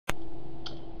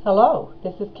Hello,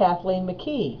 this is Kathleen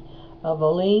McKee of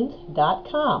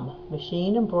Oleans.com,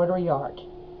 Machine Embroidery Art.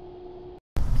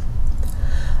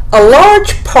 A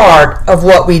large part of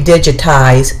what we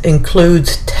digitize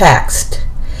includes text.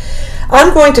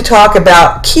 I'm going to talk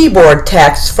about keyboard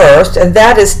text first, and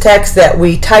that is text that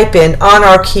we type in on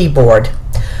our keyboard.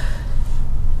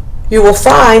 You will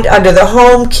find under the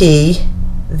Home key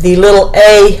the little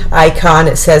A icon.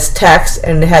 It says text,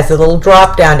 and it has a little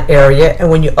drop down area, and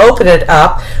when you open it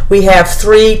up we have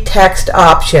three text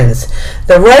options.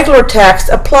 The regular text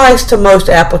applies to most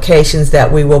applications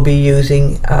that we will be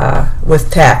using with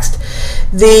text.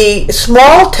 The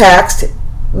small text,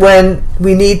 when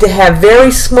we need to have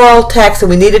very small text and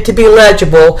we need it to be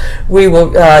legible, we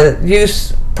will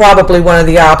use probably one of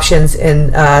the options in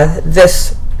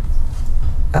this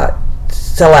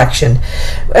selection.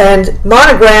 And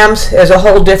monograms is a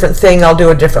whole different thing. I'll do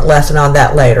a different lesson on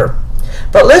that later.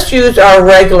 But let's use our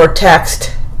regular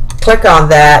text. Click on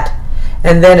that,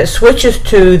 and then it switches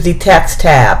to the text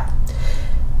tab.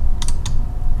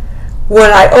 When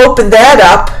I open that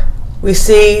up, we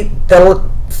see the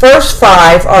first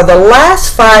five are the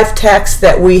last five texts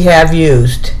that we have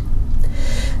used.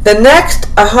 The next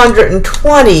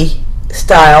 120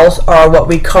 styles are what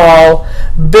we call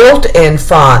built-in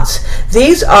fonts.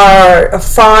 These are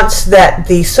fonts that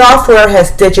the software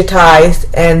has digitized,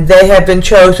 and they have been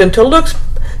chosen to look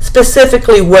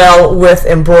specifically well with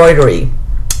embroidery.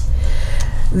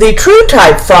 The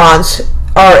TrueType fonts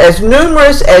are as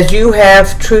numerous as you have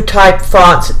TrueType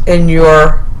fonts in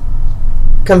your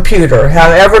computer.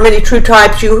 However many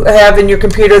TrueTypes you have in your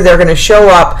computer, they're going to show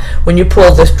up when you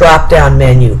pull this drop-down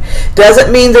menu.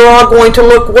 Doesn't mean they're all going to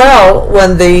look well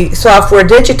when the software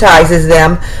digitizes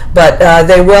them, but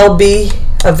they will be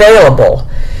available.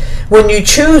 When you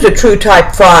choose a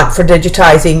TrueType font for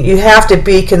digitizing, you have to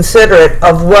be considerate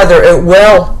of whether it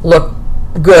will look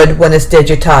good when it's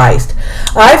digitized.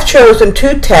 I've chosen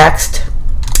two text.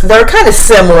 They're kind of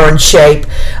similar in shape,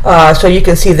 so you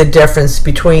can see the difference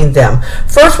between them.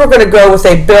 First, we're going to go with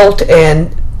a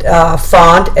built-in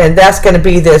font, and that's going to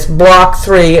be this block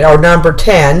 3 or number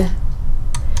 10.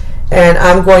 And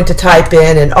I'm going to type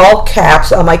in all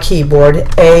caps on my keyboard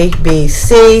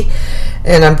ABC,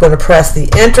 and I'm going to press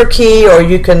the enter key, or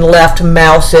you can left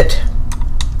mouse it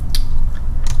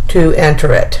to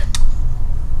enter it.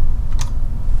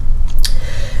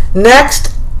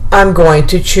 Next, I'm going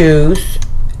to choose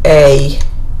a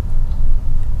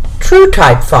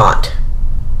TrueType font.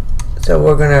 So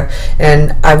we're going to,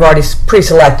 and I've already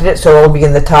pre-selected it, so it'll be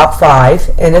in the top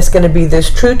 5, and it's going to be this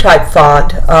TrueType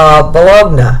font,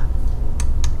 Bologna.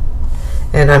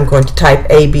 And I'm going to type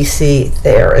ABC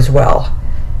there as well.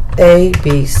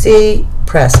 ABC,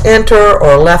 press enter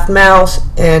or left mouse,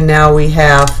 and now we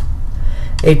have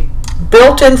a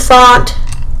built-in font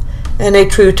and a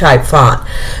TrueType font.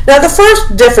 Now the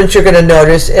first difference you're going to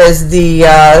notice is the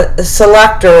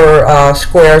selector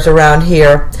squares around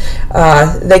here.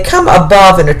 They come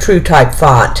above in a TrueType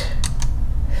font,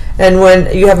 and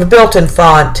when you have a built-in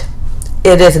font,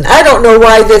 it isn't. I don't know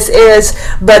why this is,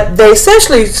 but they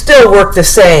essentially still work the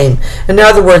same. In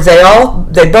other words,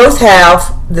 they both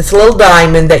have this little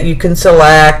diamond that you can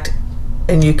select,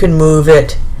 and you can move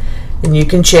it, and you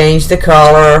can change the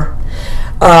color.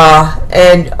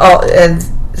 And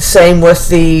same with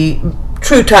the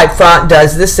TrueType font,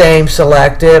 does the same.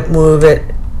 Select it, move it.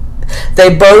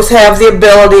 They both have the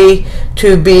ability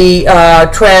to be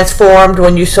transformed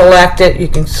when you select it. You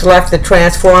can select the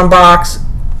transform box,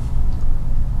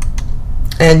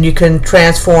 and you can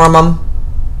transform them.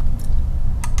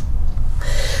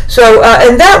 So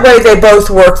in that way they both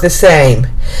work the same.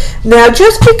 Now,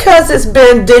 just because it's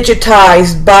been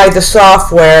digitized by the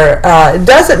software, it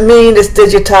doesn't mean it's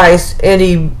digitized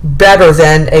any better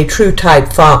than a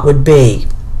TrueType font would be.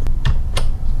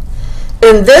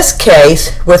 In this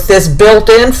case, with this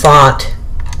built-in font,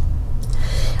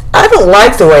 I don't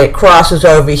like the way it crosses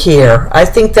over here. I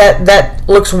think that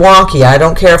looks wonky. I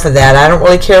don't care for that. I don't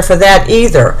really care for that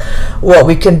either. What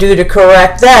we can do to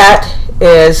correct that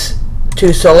is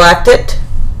to select it,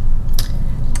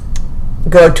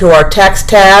 go to our text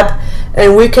tab,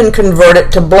 and we can convert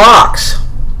it to blocks.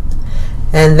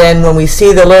 And then when we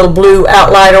see the little blue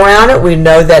outline around it, we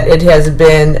know that it has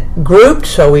been grouped,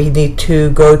 so we need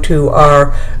to go to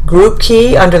our group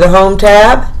key under the Home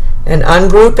tab and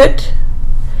ungroup it.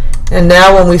 And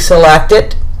now when we select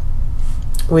it,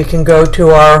 we can go to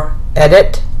our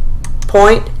edit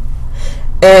point,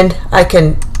 and I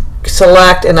can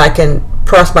select, and I can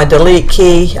press my delete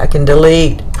key. I can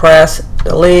delete, press,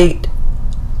 delete,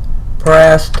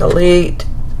 press, delete.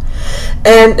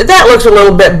 And that looks a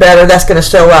little bit better. That's going to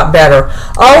sew out better.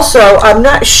 Also, I'm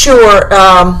not sure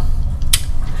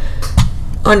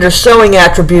under sewing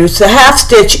attributes, the half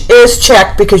stitch is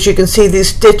checked because you can see these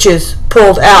stitches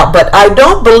pulled out, but I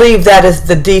don't believe that is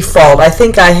the default. I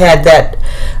think I had that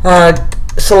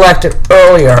selected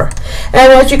earlier.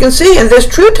 And as you can see in this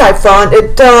True Type font,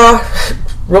 it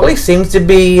really seems to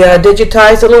be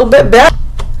digitized a little bit better.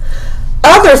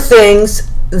 Other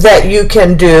things that you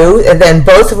can do, and then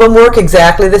both of them work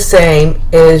exactly the same,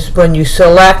 is when you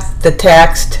select the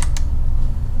text,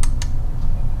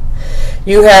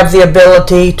 you have the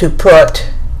ability to put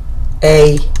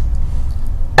a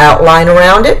outline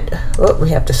around it. Oh, we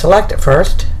have to select it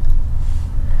first.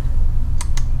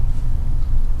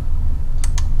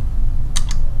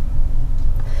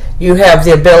 You have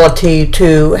the ability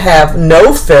to have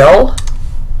no fill.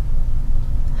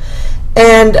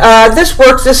 And this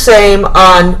works the same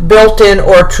on built-in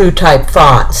or True Type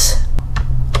fonts.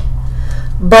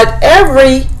 But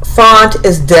every font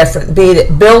is different, be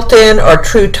it built-in or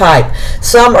True Type.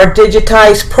 Some are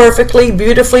digitized perfectly,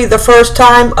 beautifully the first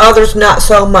time, others not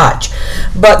so much.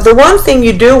 But the one thing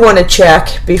you do want to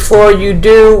check before you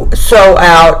do sew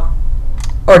out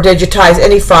or digitize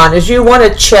any font is you want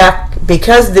to check,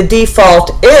 because the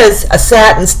default is a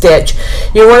satin stitch,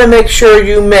 you want to make sure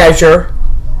you measure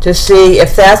to see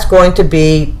if that's going to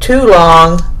be too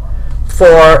long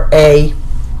for a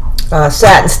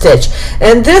satin stitch.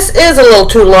 And this is a little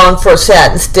too long for a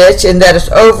satin stitch in that it's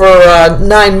over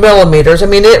 9 millimeters. I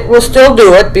mean, it will still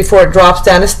do it before it drops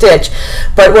down a stitch,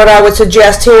 but what I would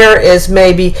suggest here is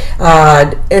maybe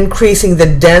increasing the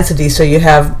density so you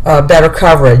have better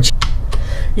coverage.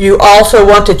 You also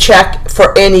want to check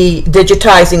for any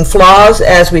digitizing flaws,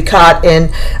 as we caught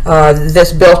in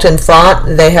this built-in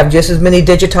font. They have just as many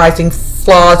digitizing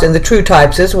flaws in the True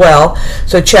Types as well,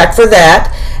 so check for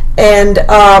that. And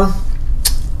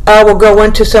I will go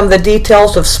into some of the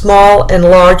details of small and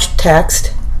large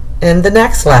text in the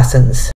next lessons.